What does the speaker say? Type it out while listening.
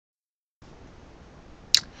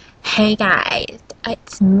Hey guys,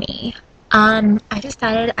 it's me. I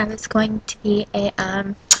decided I was going to be a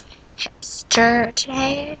hipster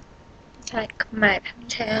today. It's like my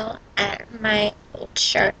ponytail and my old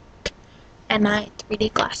shirt and my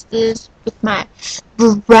 3D glasses with my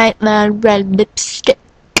bright red lipstick.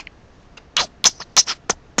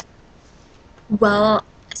 Well,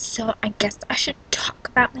 so I guess I should talk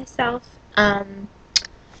about myself.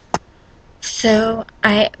 So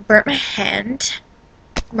I burnt my hand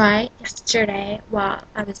right yesterday while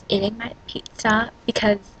I was eating my pizza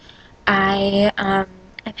because I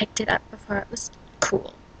picked it up before it was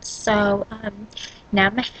cool. So now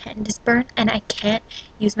my hand is burnt and I can't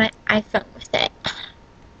use my iPhone with it.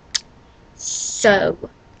 So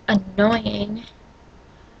annoying.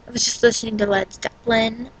 I was just listening to Led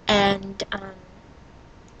Zeppelin and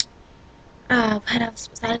what else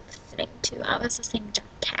was I listening to? I was listening to Johnny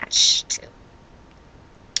Cash too.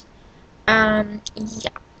 Yeah.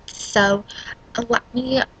 So, let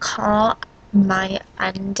me call my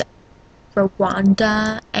friend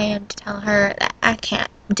Rwanda and tell her that I can't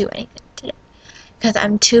do anything today because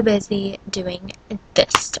I'm too busy doing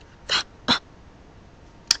this stuff.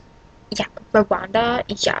 Yeah, Rwanda,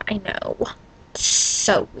 yeah, I know.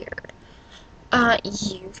 So weird.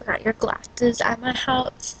 You forgot your glasses at my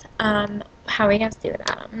house. How are we gonna do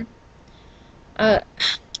them? Oh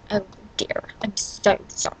dear, I'm so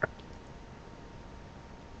sorry.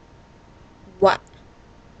 What?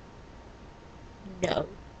 No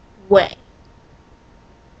way.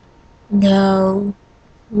 No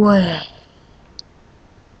way.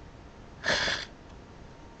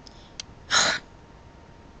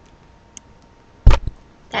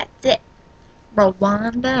 That's it.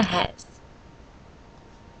 Rwanda has.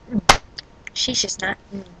 She's just not.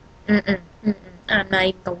 I'm not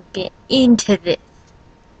even gonna get into this.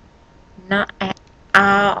 Not at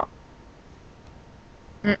all.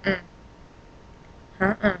 Mm-mm.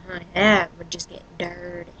 Yeah, we're just getting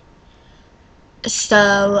dirty.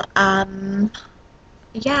 So,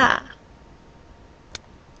 yeah.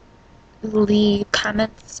 Leave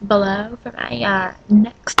comments below for my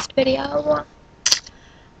next video.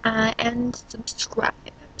 And subscribe,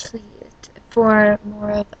 please, for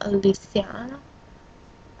more of Luciana.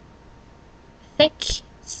 Thank you.